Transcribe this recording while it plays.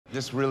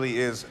This really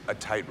is a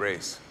tight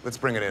race. Let's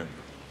bring it in.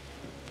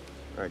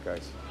 All right,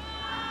 guys.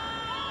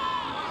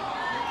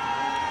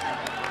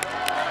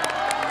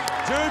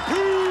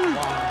 JP!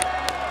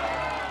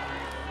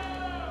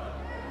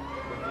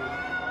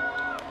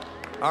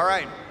 All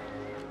right,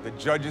 the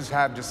judges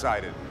have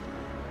decided.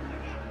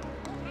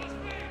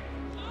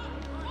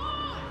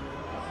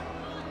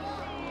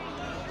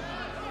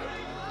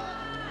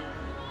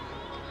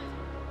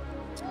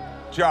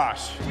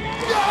 Josh.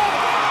 Yes! Yes!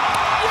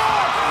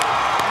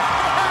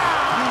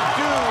 You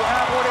do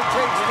have what it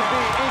takes to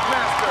be Ink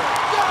Master.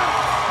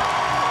 Yes!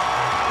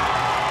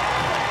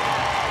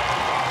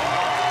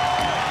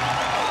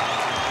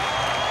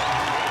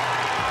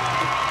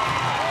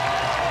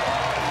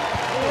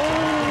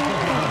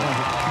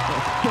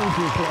 Thank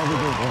you for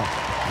everything.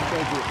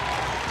 Thank you.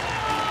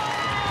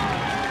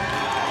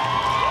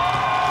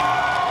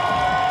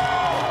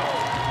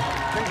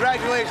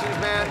 Congratulations,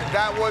 man.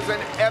 That was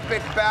an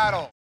epic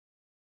battle.